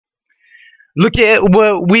Look at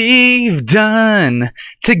what we've done.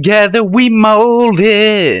 Together we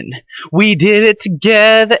molded. We did it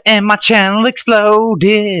together and my channel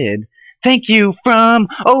exploded. Thank you from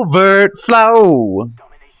overtflow.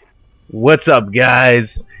 What's up,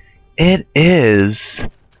 guys? It is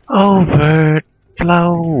overtflow.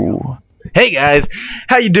 Hey guys,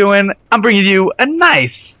 how you doing? I'm bringing you a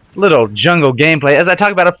nice little jungle gameplay as I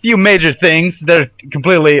talk about a few major things that are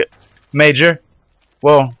completely major.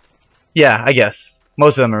 Well, yeah, I guess.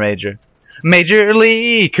 Most of them are major.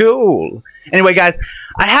 Majorly cool. Anyway, guys,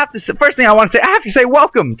 I have to say, first thing I want to say, I have to say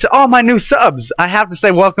welcome to all my new subs. I have to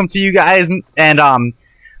say welcome to you guys, and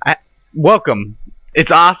welcome.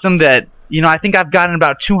 It's awesome that, you know, I think I've gotten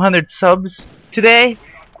about 200 subs today,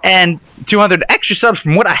 and 200 extra subs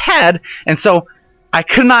from what I had, and so I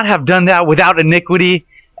could not have done that without Iniquity.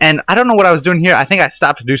 And I don't know what I was doing here. I think I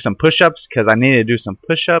stopped to do some push-ups because I needed to do some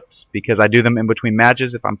push-ups because I do them in between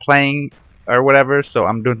matches if I'm playing or whatever. So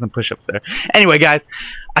I'm doing some push-ups there. Anyway, guys,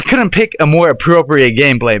 I couldn't pick a more appropriate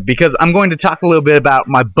gameplay because I'm going to talk a little bit about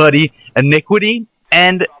my buddy Iniquity.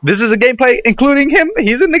 And this is a gameplay including him.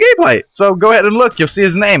 He's in the gameplay. So go ahead and look. You'll see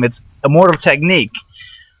his name. It's Immortal Technique.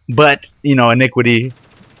 But, you know, Iniquity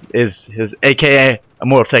is his AKA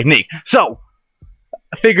Immortal Technique. So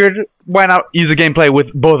I figured, why not use a gameplay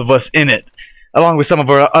with both of us in it, along with some of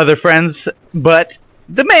our other friends. But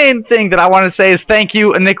the main thing that I want to say is thank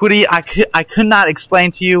you, Iniquity. I could not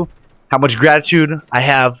explain to you how much gratitude I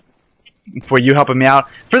have for you helping me out.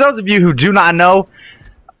 For those of you who do not know,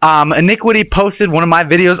 Iniquity posted one of my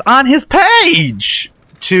videos on his page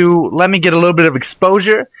to let me get a little bit of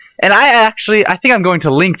exposure. And I think I'm going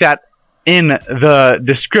to link that in the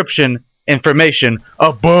description information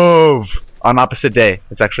above. On opposite day.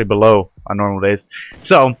 It's actually below on normal days.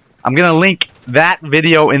 So I'm gonna link that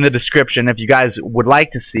video in the description if you guys would like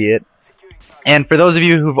to see it. And for those of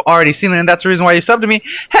you who've already seen it, and that's the reason why you subbed to me,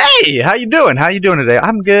 hey, how you doing? How you doing today?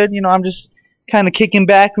 I'm good. You know, I'm just kind of kicking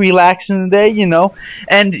back, relaxing today. You know,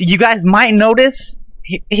 and you guys might notice.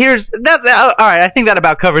 Here's that. All right, I think that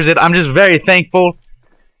about covers it. I'm just very thankful.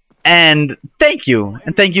 And thank you.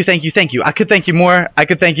 And thank you. I could thank you more. I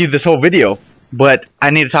could thank you this whole video. But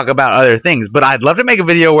I need to talk about other things. But I'd love to make a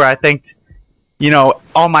video where I thank, you know,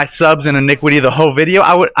 all my subs and Iniquity the whole video.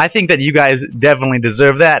 I think that you guys definitely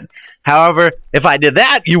deserve that. However, if I did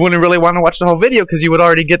that, you wouldn't really want to watch the whole video because you would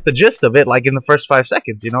already get the gist of it, like in the first 5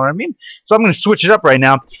 seconds. You know what I mean? So I'm going to switch it up right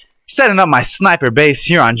now. Setting up my sniper base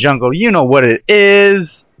here on Jungle. You know what it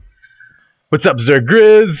is. What's up,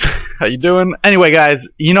 Zergriz? How you doing? Anyway, guys,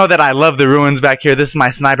 you know that I love the ruins back here. This is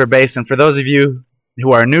my sniper base, and for those of you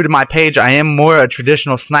who are new to my page, I am more a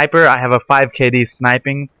traditional sniper. I have a 5 KD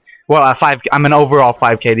sniping. Well, I'm an overall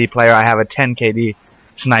 5 KD player. I have a 10 KD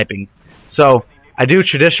sniping. So I do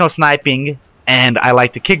traditional sniping, and I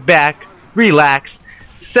like to kick back, relax,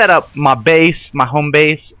 set up my base, my home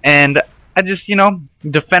base, and I just, you know,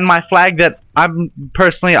 defend my flag. That I'm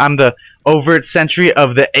the overt sentry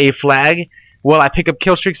of the A flag. Well, I pick up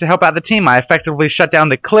kill streaks to help out the team. I effectively shut down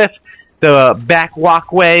the cliff, the back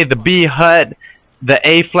walkway, the B hut, the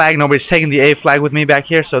A flag. Nobody's taking the A flag with me back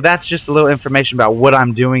here, so that's just a little information about what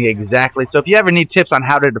I'm doing exactly. So if you ever need tips on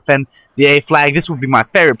how to defend the A flag, this would be my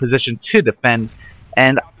favorite position to defend,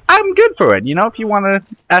 and I'm good for it. You know, if you want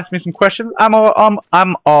to ask me some questions, I'm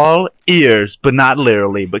all ears, but not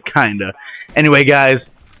literally, but kinda. Anyway, guys,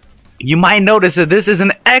 you might notice that this is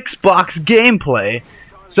an Xbox gameplay,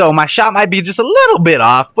 so my shot might be just a little bit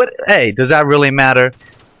off, but hey, does that really matter?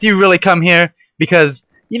 Do you really come here? Because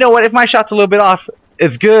you know what? If my shot's a little bit off,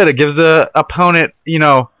 it's good. It gives the opponent, you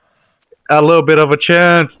know, a little bit of a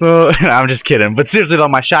chance. I'm just kidding. But seriously, though,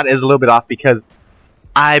 my shot is a little bit off because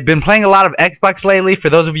I've been playing a lot of Xbox lately. For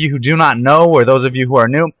those of you who do not know, or those of you who are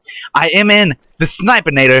new, I am in the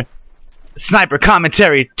Snipenator Sniper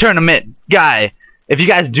Commentary Tournament guy. If you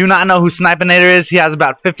guys do not know who Snipenator is, he has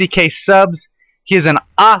about 50k subs. He is an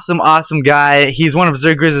awesome, awesome guy. He's one of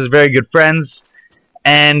Zergriz's very good friends.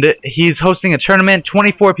 And he's hosting a tournament.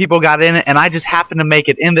 24 people got in it, and I just happened to make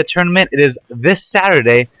it in the tournament. It is this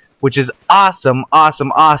Saturday, which is awesome,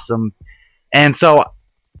 awesome, awesome. And so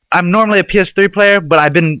I'm normally a PS3 player, but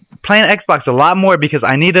I've been playing Xbox a lot more because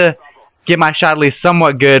I need to get my shot at least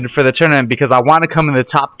somewhat good for the tournament because I want to come in the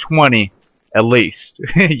top 20 at least.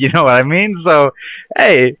 You know what I mean? So,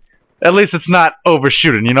 hey, at least it's not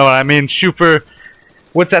overshooting. You know what I mean? Shoot for...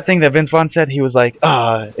 What's that thing that Vince Vaughn said? He was like,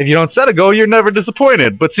 if you don't set a goal, you're never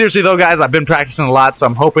disappointed. But seriously, though, guys, I've been practicing a lot, so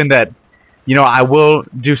I'm hoping that, you know, I will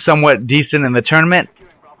do somewhat decent in the tournament.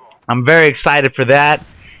 I'm very excited for that.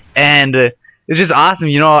 And it's just awesome.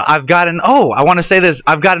 You know, I've gotten, I want to say this.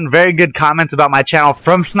 I've gotten very good comments about my channel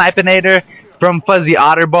from Snipenator. from Fuzzy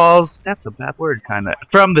Otterballs. That's a bad word, kinda.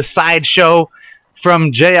 From the Sideshow,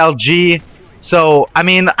 from JLG. So, I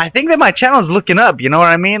mean, I think that my channel is looking up, you know what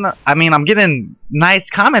I mean? I mean, I'm getting nice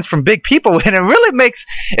comments from big people, and it really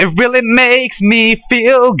makes me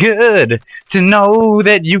feel good to know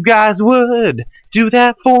that you guys would do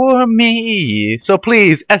that for me. So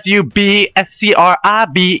please,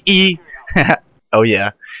 SUBSCRIBE. Oh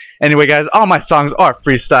yeah. Anyway, guys, all my songs are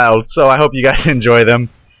freestyled, so I hope you guys enjoy them.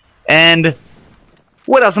 And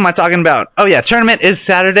what else am I talking about? Oh yeah, tournament is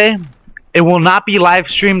Saturday. It will not be live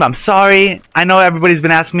streamed. I'm sorry. I know everybody's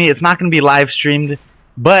been asking me. It's not going to be live streamed,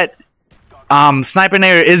 but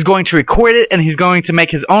Snipenator is going to record it, and he's going to make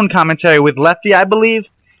his own commentary with Lefty, I believe.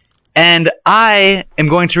 And I am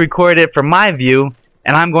going to record it from my view,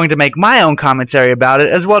 and I'm going to make my own commentary about it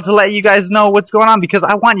as well to let you guys know what's going on, because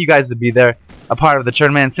I want you guys to be there, a part of the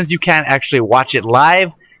tournament. And since you can't actually watch it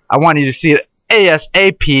live, I want you to see it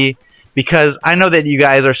ASAP, because I know that you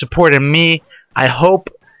guys are supporting me. I hope.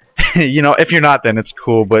 You know, if you're not, then it's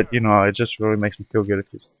cool, but, you know, it just really makes me feel good if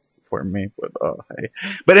you're supporting me, but, hey.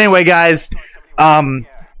 But anyway, guys, let me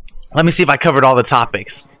see if I covered all the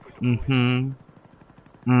topics. Yeah,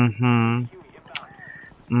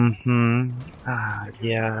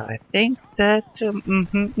 I think that,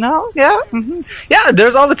 yeah,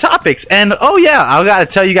 there's all the topics, and, oh yeah, I gotta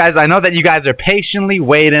tell you guys, I know that you guys are patiently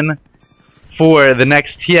waiting for the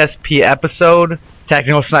next TSP episode,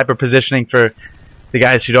 Tactical Sniper Positioning. For the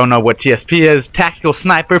guys who don't know what TSP is, Tactical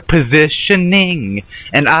Sniper Positioning,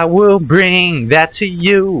 and I will bring that to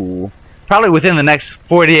you probably within the next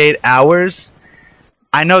 48 hours.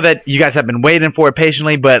 I know that you guys have been waiting for it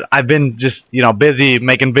patiently, but I've been just, you know, busy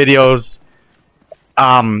making videos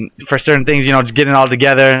for certain things, you know, just getting it all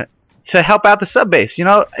together to help out the sub base. You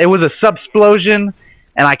know, it was a Subsplosion,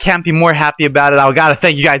 and I can't be more happy about it. I gotta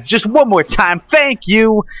thank you guys just one more time. Thank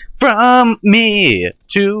you from me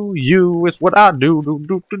to you is what I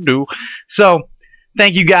do. So,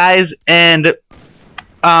 thank you guys, and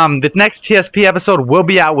the next TSP episode will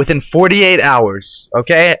be out within 48 hours,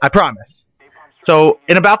 okay? I promise. So,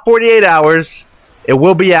 in about 48 hours, it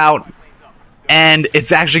will be out, and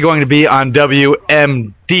it's actually going to be on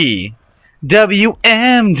WMD.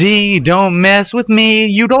 WMD, don't mess with me,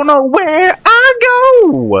 you don't know where I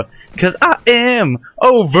go, cause I am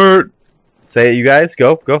overt. Say it, you guys,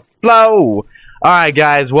 go, flow. Alright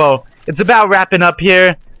guys, well, it's about wrapping up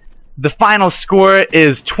here. The final score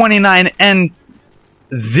is 29-0.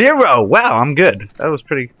 Wow, I'm good. That's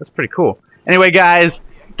pretty cool. Anyway guys,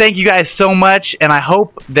 thank you guys so much, and I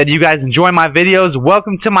hope that you guys enjoy my videos.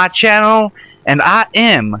 Welcome to my channel, and oh,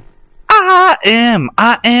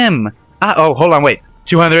 hold on, wait.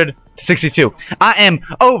 262. I am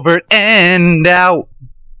overt and out.